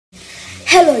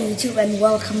Hello YouTube and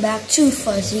welcome back to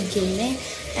Fuzzy Gaming,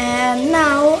 and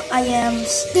now I am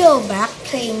still back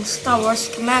playing Star Wars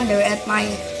Commander at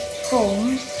my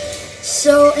home.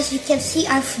 So as you can see,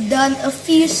 I've done a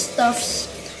few stuffs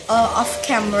off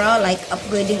camera, like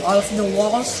upgrading all of the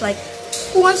walls. Like,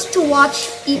 who wants to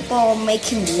watch people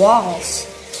making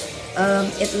walls?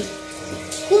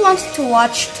 Who wants to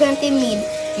watch 20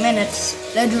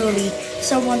 minutes literally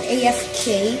someone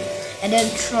AFK and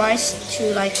then tries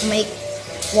to like make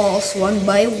walls one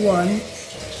by one,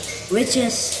 which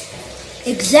is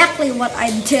exactly what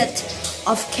I did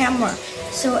off camera.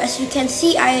 So as you can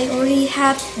see, I already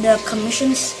have the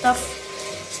commission stuff,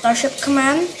 Starship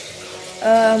Command.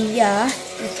 Yeah,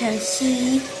 you can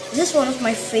see this is one of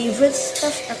my favorite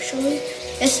stuff actually.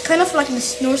 It's kind of like the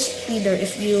snow speeder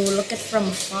if you look at it from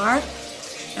afar.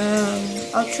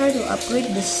 I'll try to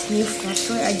upgrade this new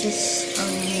factory I just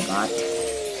got.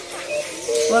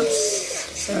 Whoops.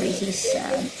 Sorry, he's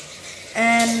sad.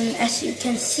 And as you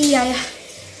can see, I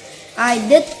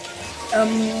did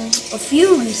a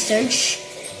few research,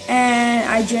 and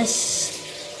I just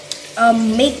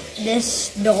make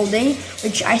this building,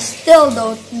 which I still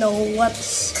don't know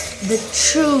what's the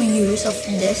true use of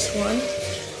this one.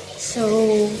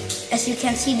 So as you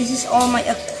can see, this is all my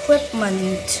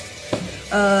equipment.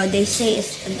 They say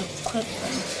it's an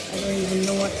equipment. I don't even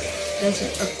know what there's an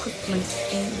equipment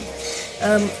thing.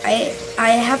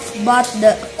 I have bought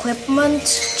the equipment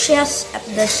chest at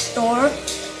the store.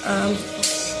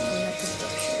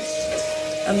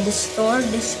 The store,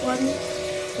 this one,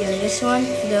 yeah, this one,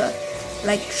 the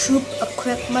like troop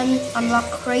equipment unlock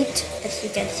crate, as you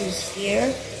can see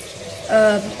here.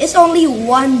 It's only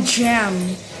one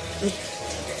gem, which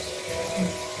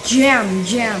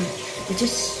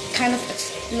is kind of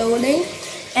exploding.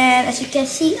 And as you can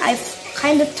see, I've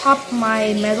kind of topped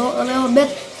my medal a little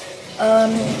bit.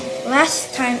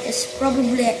 Last time is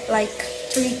probably like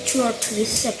 32 or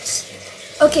 36.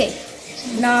 Okay,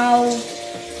 now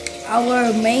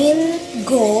our main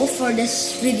goal for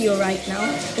this video right now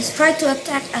is try to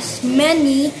attack as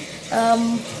many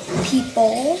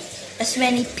as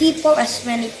many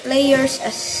players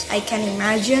as I can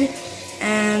imagine,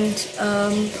 and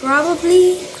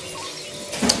probably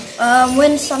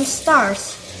win some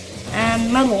stars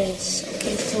and medals.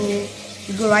 Okay, so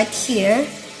you go right here,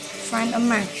 find a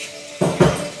match.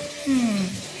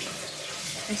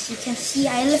 As you can see,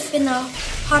 I live in a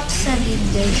hot sandy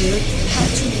desert.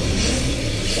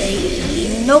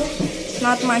 Okay, nope,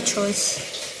 not my choice.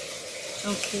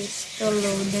 Okay, still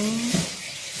loading.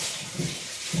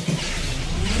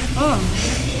 Oh,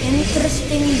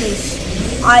 interesting base.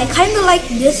 I kind of like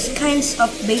this kinds of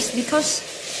base because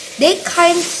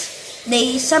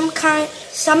they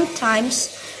sometimes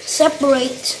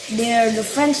separate their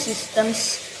defense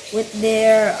systems with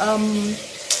their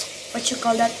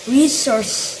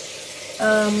resource,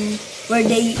 where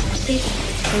they take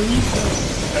the resource.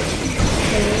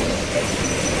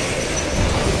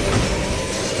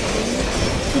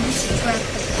 To distract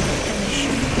the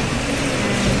attention.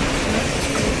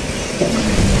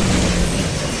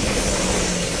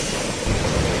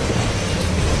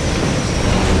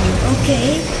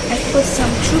 Okay, I put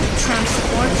some troop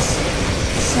transports,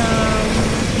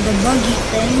 the buggy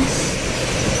things.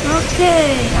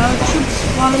 Okay, our troops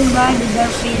falling by, the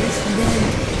Darth Vader is dead.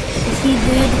 If he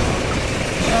did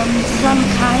some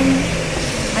kind,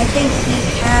 I think he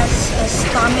has a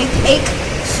stomach ache,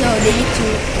 so they need to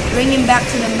bring him back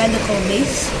to the medical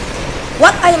base.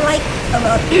 What I like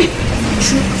about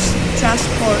troops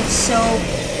transport, so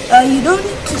you don't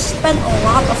need to spend a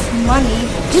lot of money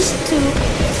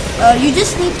you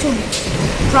just need to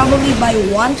probably buy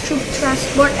one troop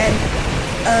transport, and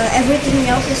everything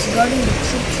else is guarding the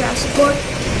troop transport,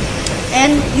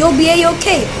 and you'll be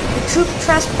a-okay. The troop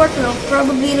transport will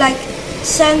probably like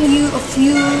send you a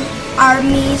few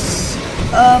armies,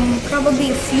 probably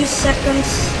a few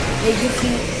seconds. They give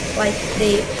you like,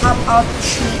 they pop out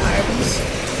 3 armies.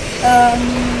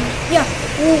 Yeah.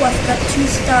 Oh, I've got 2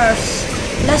 stars.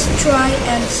 Let's try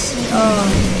and see.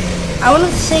 I want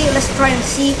to say let's try and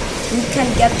see if we can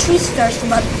get 3 stars,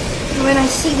 but when I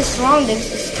see the surroundings,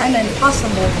 it's kind of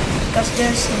impossible because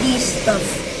there's these stuff.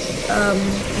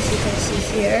 As you can see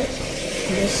here,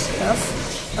 this stuff.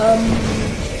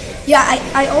 Yeah,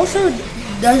 I also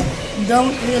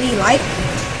don't really like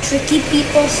tricky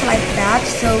peoples like that,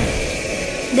 so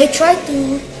they try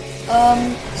to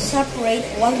separate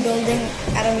one building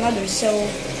at another, so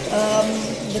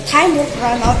the time won't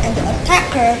run out and the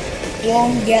attacker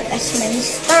won't get as many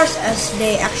stars as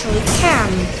they actually can.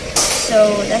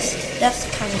 So that's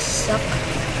kind of suck.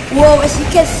 Whoa, as you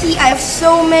can see, I have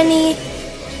so many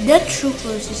Death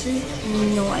Troopers, is it?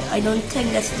 No, I don't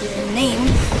think that's the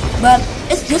name, but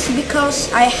it's just because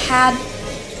I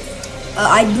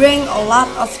bring a lot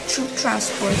of troop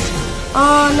transports.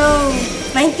 Oh no,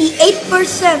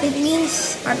 98%, it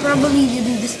means I probably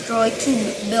didn't destroy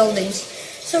 2 buildings.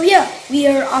 So yeah, we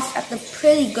are off at a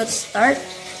pretty good start,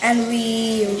 and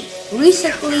we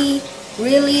recently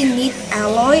really need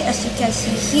alloy. As you can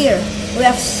see here, we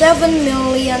have 7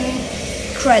 million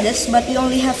credits, but we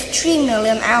only have 3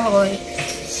 million alloy.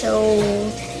 So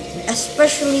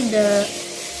especially the,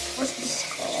 what's this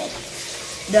called,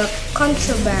 the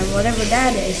contraband, whatever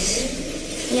that is.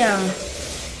 Yeah,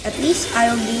 at least I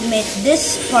already made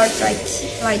this part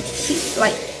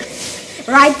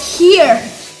right here.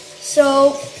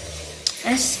 So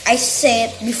as I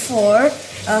said before,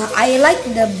 I like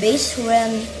the base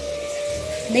when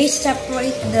they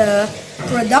separate the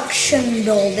production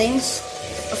buildings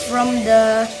from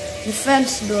the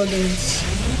defense buildings.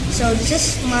 So this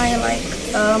is my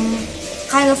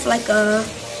kind of like a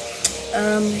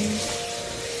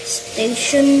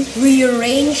station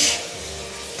rearrange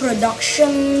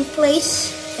production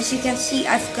place. As you can see,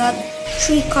 I've got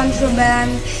 3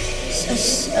 contraband,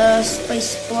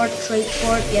 spaceport, trade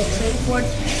port,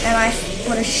 and I've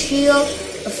put a shield,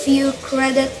 a few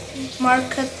credit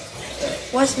market.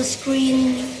 What's the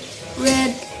screen?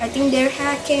 Red. I think they're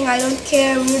hacking. I don't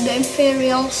care. We're the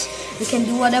Imperials. We can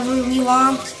do whatever we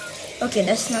want. Okay,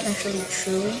 that's not actually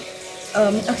true.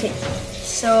 Okay,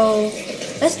 so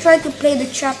let's try to play the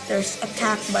chapters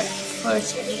attack, but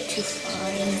first I need to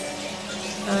find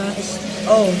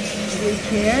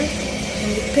repair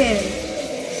and repair.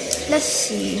 Let's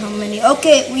see how many.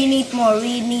 Okay, we need more.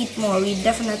 We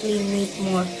definitely need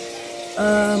more.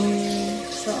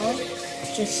 So I'll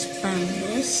just spam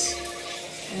this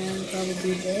and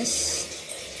probably this,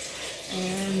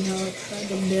 and I'll try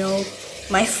to build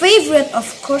my favorite, of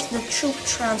course, the troop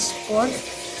transport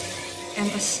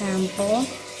and a sample.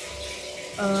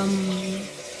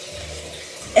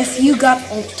 If you got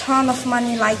a ton of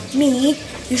money like me,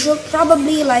 you should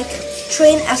probably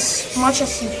train as much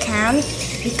as you can,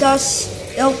 because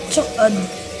it'll took a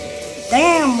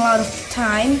damn lot of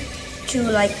time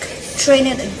to train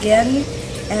it again,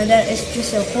 and then it's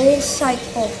just a whole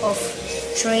cycle of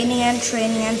training and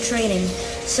training and training.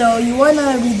 So you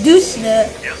wanna reduce the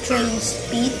training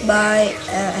speed by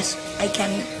as I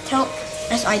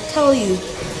tell you,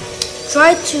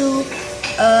 try to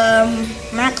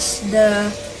max the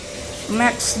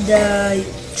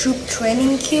troop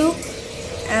training queue.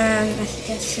 And as you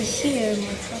can see here,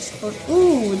 my transport.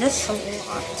 Ooh, that's a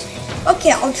lot.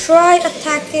 Okay, I'll try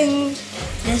attacking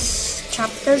this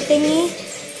chapter thingy,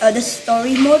 the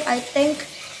story mode. I think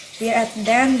we're at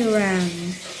Danduran.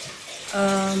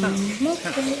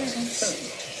 Okay,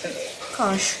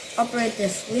 Gosh,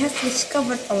 operative. We have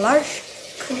discovered a large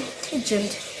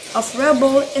contingent of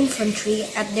rebel infantry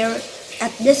at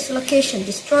this location.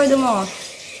 Destroy them all.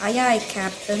 Aye aye,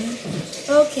 Captain.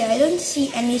 Okay, I don't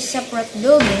see any separate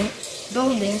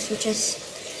buildings, which is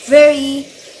very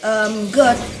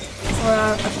good for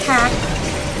our attack.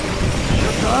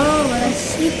 Oh, but I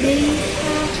see they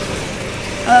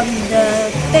have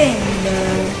the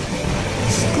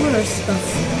scooter stuff.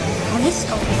 Oh, this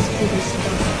is all the scooter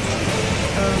stuff.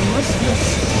 What's this?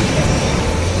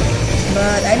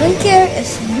 But I don't care.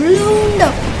 It's blown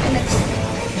up and it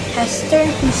has turned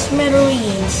to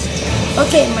smithereens.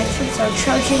 Okay, my troops are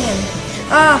charging in.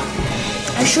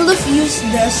 I should have used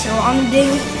the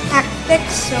surrounding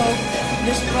tactics. So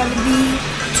there's probably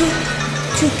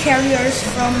two carriers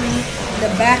from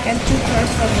the back and 2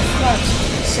 carriers from the front.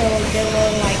 So they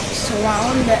will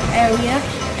surround the area,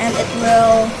 and it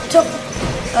will take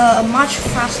a much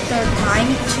faster time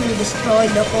to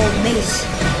destroy the whole base,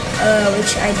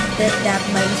 which I did that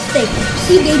by mistake.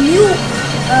 See, they knew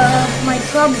my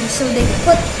problem, so they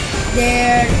put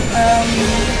their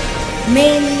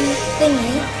main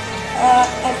thingy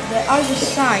at the other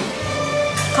side.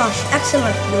 Gosh,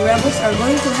 excellent. The rebels are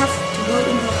going to have to go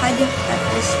into hiding at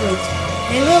this rate.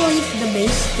 They will leave the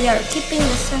base. They are keeping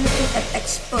the center at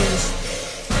exposed.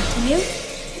 Continue.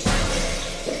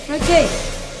 Okay,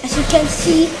 as you can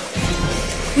see,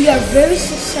 we are very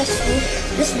successful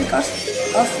just because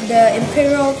of the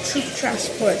Imperial troop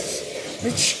transports,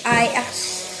 which I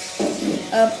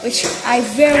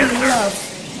very love,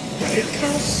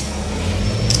 because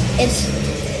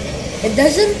it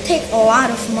doesn't take a lot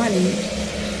of money.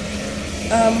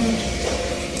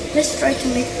 Let's try to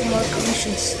make more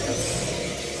commission stuff.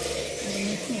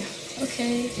 Yeah,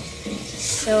 okay.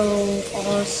 So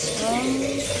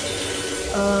awesome.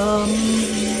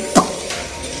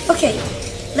 Okay,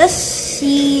 let's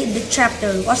see the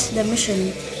chapter. What's the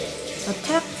mission?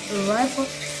 Attack rifle.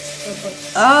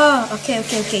 Ah, okay.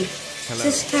 This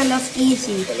is kind of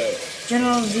easy.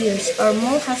 General Veers, our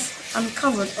mole has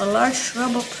uncovered a large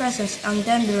rebel presence on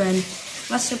Denderan.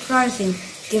 Not surprising,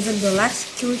 given the lax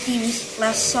security we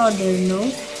last saw there,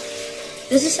 no?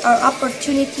 This is our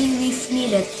opportunity we've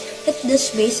needed. Hit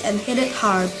this base and hit it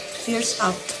hard. Veers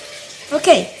out.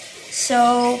 Okay,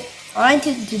 so all I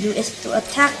need to do is to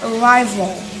attack a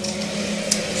rival.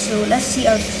 So let's see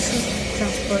our troop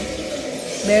transport.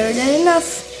 Better than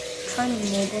enough. Trying to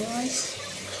mobilize.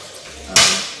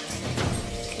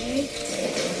 Okay.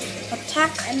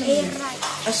 Attack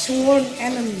a sworn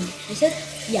enemy. Is it?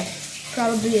 Yeah,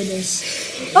 probably it is.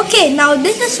 Okay, now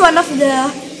this is one of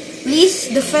the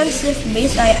least defensive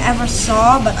base I ever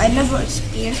saw, but I never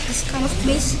experienced this kind of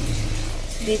base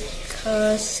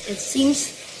because it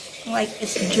seems like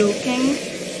it's joking.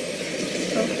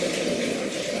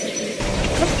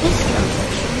 What's this stuff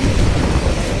actually?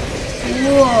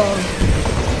 Whoa.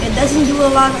 It doesn't do a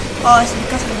lot. Oh, it's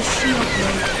because of the shield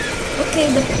though. Okay,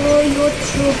 deploy your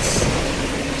troops.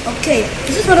 Okay,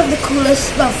 this is one of the coolest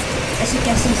stuff. As you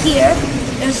can see here,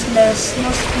 there's the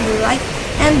snow speeder light,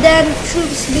 and then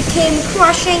troops became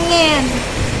crushing in,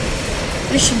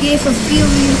 which gave a few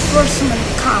reinforcement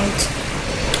count.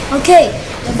 Okay,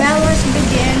 the battle has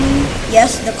begun.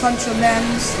 Yes, the contraband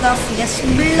stuff gets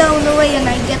blown away and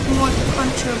I get more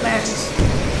contrabands.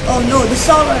 Oh no, the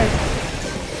solar.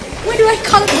 Why do I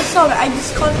call it the solar? I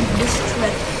just call it this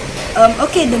threat.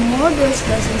 Okay, the mortars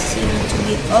doesn't seem to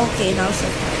be okay now. So,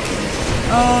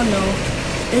 oh no,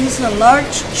 this is a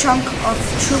large chunk of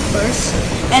troopers,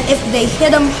 and if they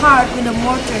hit them hard with a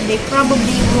mortar, they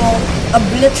probably will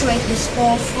obliterate this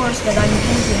whole force that I'm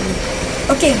using.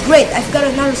 Okay, great, I've got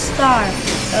another star.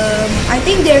 I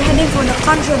think they're heading for the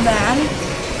contraband,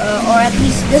 or at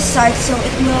least this side, so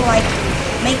it will like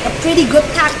make a pretty good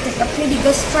tactic, a pretty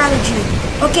good strategy.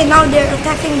 Okay, now they're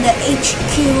attacking the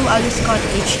HQ, I'll just call it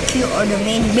HQ, or the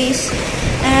main base.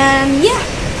 And yeah,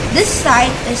 this side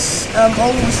is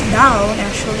almost down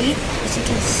actually. As you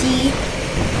can see,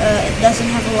 it doesn't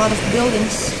have a lot of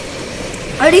buildings.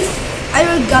 I already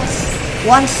got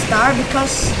 1 star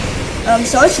because,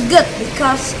 so it's good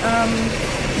because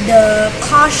the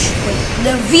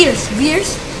Veers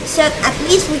said at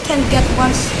least we can get 1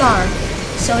 star.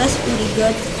 So that's pretty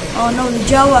good. Oh no, the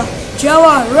Jawa,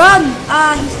 run!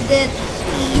 Ah, he's dead.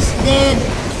 He's dead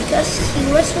because he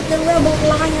works with the Rebel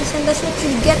Alliance, and that's what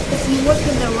you get if you work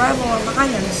with the Rebel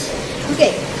Alliance.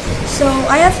 Okay, so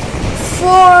I have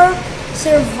 4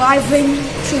 surviving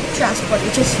troop transport,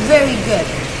 which is very good.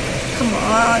 Come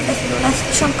on, that's the last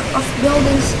chunk of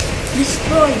buildings.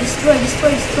 Destroy!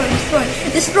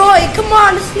 Come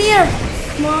on, it's near.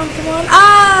 Come on!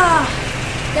 Ah,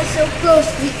 that's so close.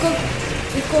 We could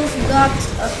got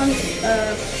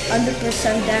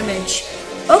 100% damage.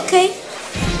 Okay,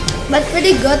 but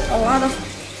pretty good. A lot of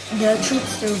the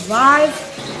troops survived.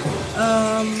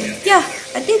 Yeah,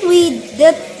 I think we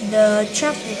did the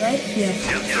chapter, right? Yeah.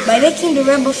 By making the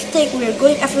rebels take, we are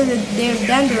going after their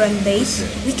Denderan base.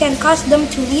 We can cause them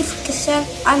to leave Kisan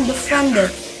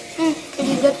undefended.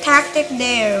 Pretty good tactic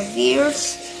there,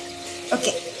 Veers.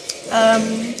 Okay,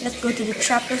 let's go to the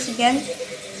chapters again.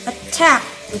 Attack,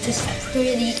 which is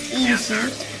pretty easy.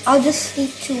 I'll just need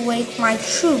to wait my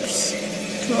troops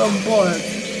to aboard,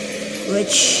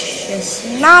 which is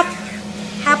not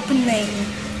happening.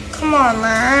 Come on,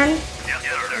 man.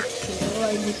 Okay, all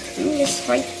I need to do is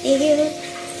right there,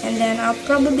 and then I'll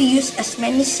probably use as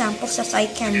many samples as I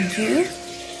can do.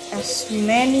 As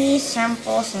many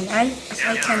samples as I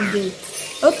can do.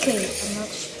 Okay,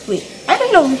 wait. I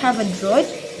don't know we have a droid.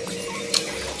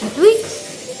 Did we?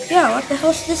 Yeah, what the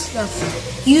hell is this stuff?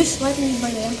 Used slightly by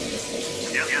the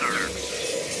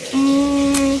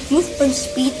movement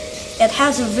speed. It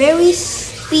has a very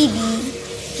speedy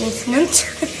movement.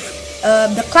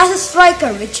 The class is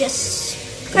Striker, which is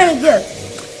kind of good.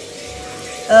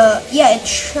 Yeah, it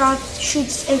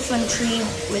shoots infantry,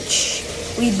 which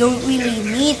we don't really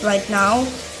need right now.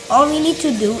 All we need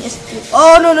to do is to...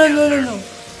 Oh, no.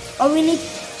 All we need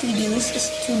to do is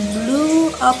to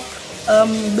blow up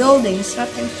buildings, not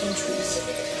infantries.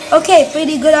 Okay,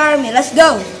 pretty good army. Let's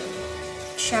go.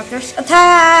 Chapters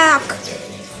attack.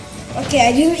 Okay,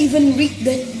 I didn't even read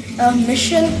the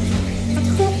mission. But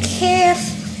who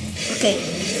cares? Okay.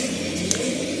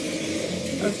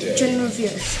 General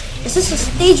Veers. This is a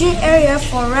staging area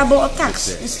for rebel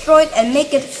attacks. Destroy it and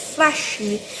make it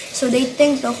flashy so they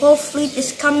think the whole fleet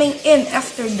is coming in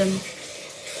after them.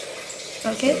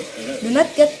 Okay? Do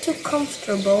not get too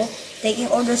comfortable taking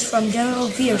orders from General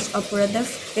Veers, operative.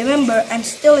 Remember, I'm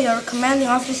still your commanding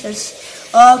officers.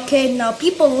 Okay, now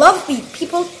people love me.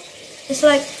 People, it's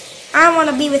like, I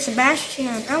wanna be with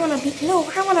Sebastian. I wanna be here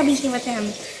with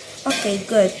him. Okay,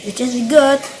 good. Which is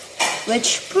good.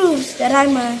 Which proves that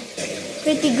I'm a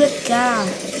pretty good guy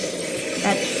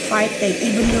at fighting,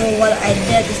 even though what I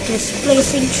did is just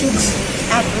placing troops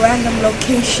at random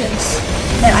locations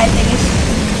that I think is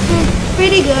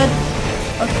pretty good.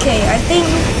 Okay, I think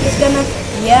it's gonna,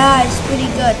 yeah, it's pretty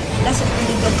good. That's a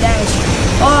pretty good damage.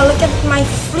 Oh, look at my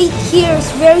fleet here,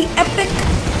 it's very epic.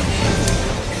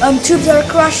 Troops are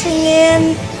crushing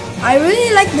in. I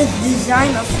really like the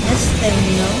design of this thing,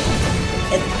 you know.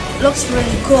 It looks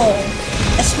really cool,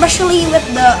 especially with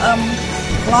the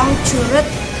long turret.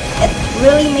 It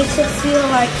really makes it feel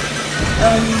like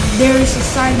there is a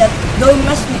sign that don't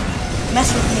mess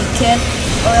with me, kid,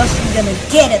 or else you're gonna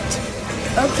get it.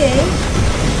 Okay.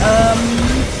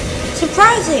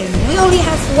 Surprising. We only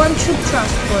have one troop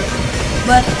transport,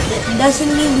 but it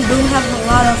doesn't mean we don't have a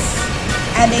lot of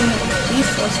adding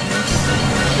reinforcements.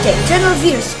 Okay, General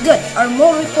Veers, good. Our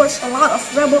mole reports a lot of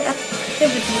rebel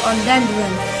activity on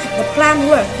Dandelion. The plan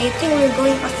worked. They think we're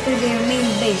going after their main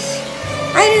base.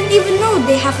 I didn't even know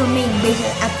they have a main base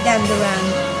at Dandelion.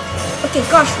 Okay,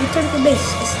 gosh, return to base.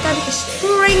 It's time to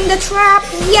spring the trap.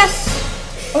 Yes!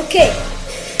 Okay,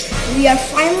 we are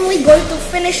finally going to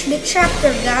finish the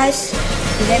chapter, guys.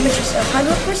 The damage is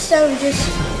 100%, which is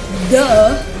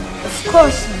duh. Of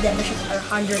course, the damages are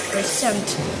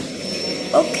 100%.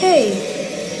 Okay.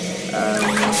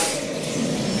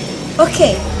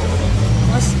 Okay.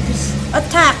 Let's just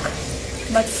attack.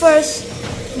 But first,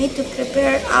 we need to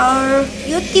prepare our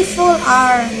beautiful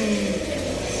army.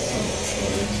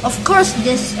 Of course,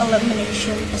 this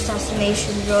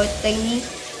assassination droid thingy.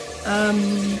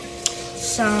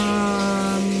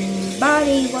 Somebody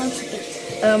wants it.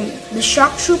 The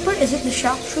shock trooper. Is it the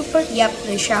shock trooper? Yep,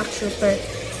 the shock trooper.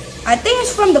 I think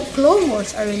it's from the Clone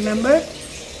Wars, I remember.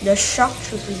 The shock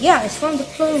trooper. Yeah, it's from the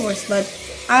Clone Wars, but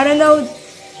I don't know.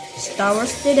 Star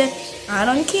Wars did it. I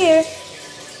don't care.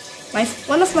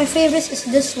 One of my favorites is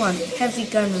this one, Heavy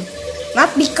Gunner.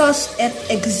 Not because it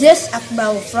exists at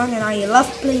Battlefront and I love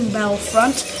playing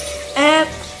Battlefront,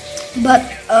 but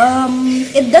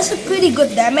it does a pretty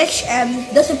good damage and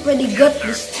does a pretty good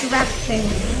distracting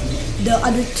the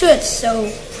other turrets, so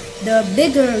the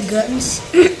bigger guns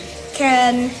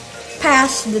can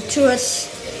pass the turrets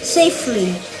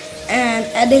safely. And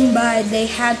adding by, they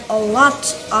had a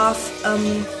lot of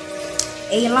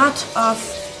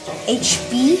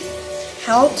HP,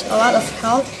 health, a lot of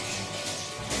health.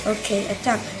 Okay,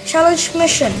 attack. Challenge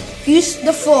mission. Use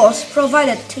the force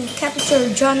provided to capture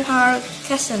John R.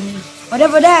 Casson.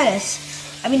 Whatever that is.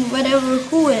 I mean, whatever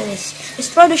who it is.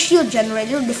 Destroy the shield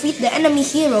generator, defeat the enemy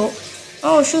hero.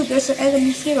 Oh shoot, there's an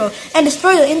enemy hero. And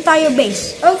destroy the entire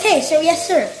base. Okay, so yes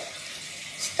sir.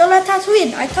 Still at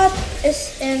Tatooine. I thought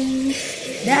it's in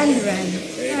Dandelion.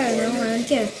 I don't know, I don't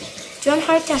care. John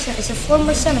Hardcastle is a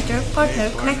former senator,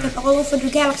 partner, connected all over the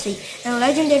galaxy, and a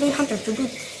legendary hunter to boot.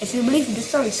 If you believe the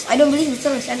stories, I don't believe the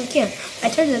stories, I don't care. I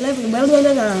turned the level, blah blah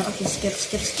blah blah. Okay, skip.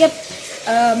 Skip.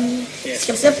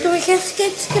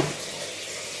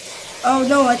 Oh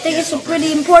no, I think it's a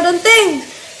pretty important thing.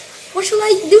 What should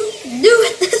I do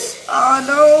with this? Oh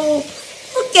no,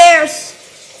 who cares?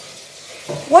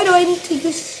 Why do I need to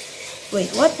use? Wait,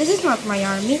 what? This is not my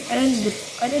army. I didn't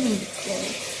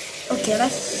deploy. Okay,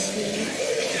 let's see.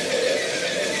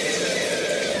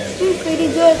 Pretty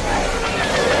good.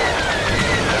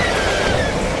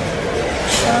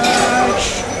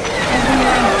 Charge.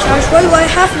 Charge. Why do I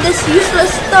have this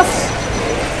useless stuff?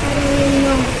 I don't even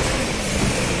know.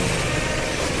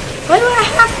 Why do I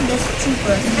have this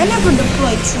trooper? I never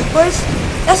deployed troopers.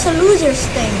 That's a loser's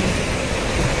thing.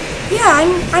 Yeah,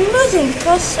 I'm losing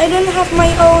because I don't have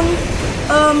my own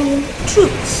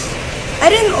troops. I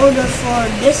didn't order for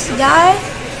this guy,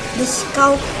 the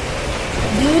scout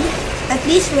dude. At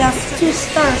least we have 2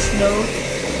 stars though,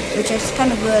 which is kind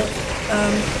of good.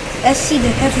 Let's see the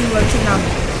heavy working now.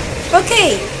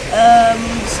 Okay,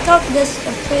 scout does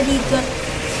a pretty good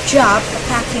job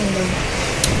attacking them.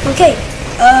 Okay,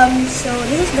 so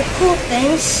this is the cool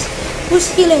things.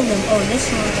 Who's healing them? Oh, this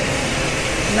one.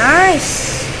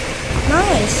 Nice.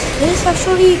 This is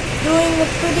actually doing a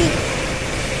pretty.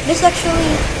 This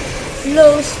actually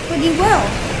flows pretty well.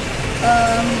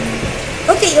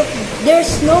 Okay,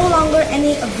 there's no longer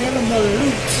any available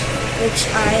loot, which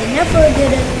I never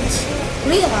didn't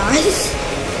realize.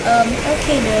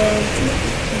 Okay,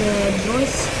 the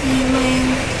droid's healing.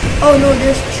 Oh no,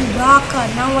 there's Chewbacca.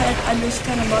 Now I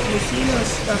understand about the hero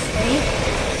stuff, right?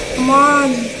 Come on,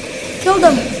 kill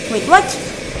them. Wait, what?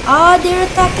 Ah, they're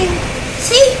attacking.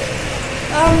 See?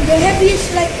 The heavy is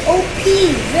like OP,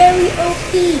 very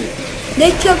OP.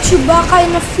 They killed Chewbacca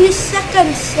in a few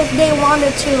seconds if they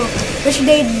wanted to, which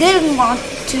they didn't want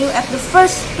to at the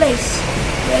first place,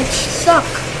 which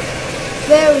sucked.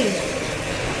 Very.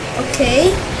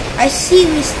 Okay, I see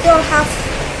we still have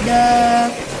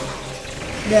the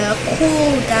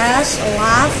cool guys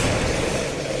alive.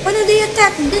 Why did they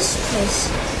attack this place?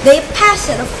 They passed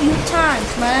it a few times,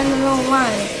 but I don't know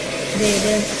why they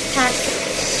didn't attack it.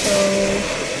 So,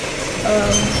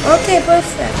 okay,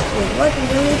 perfect. Wait, what? We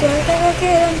don't need to attack?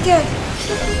 Okay, I'm good.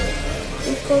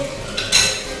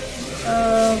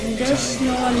 There's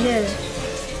no one there.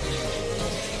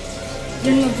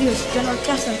 General views, General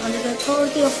Castle, under the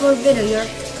authority of Lord Vader, you're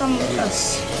to come with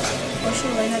us. Or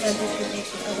sure, why not? I just would make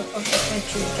it out of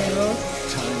country, General.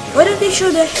 Why don't they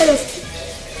show the head of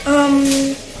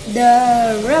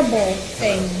the rebel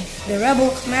thing, the rebel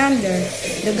commander,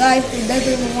 the guy who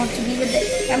doesn't want to be with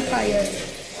the Empire?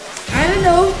 I don't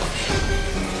know.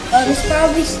 It's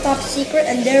probably top secret,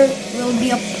 and there will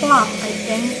be a plot, I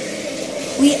think.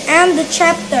 We end the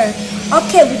chapter.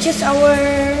 Okay, which is our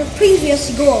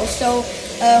previous goal. So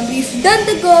we've done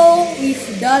the goal.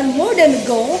 We've done more than the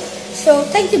goal. So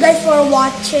thank you guys for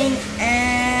watching,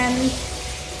 and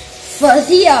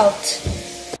fuzzy out.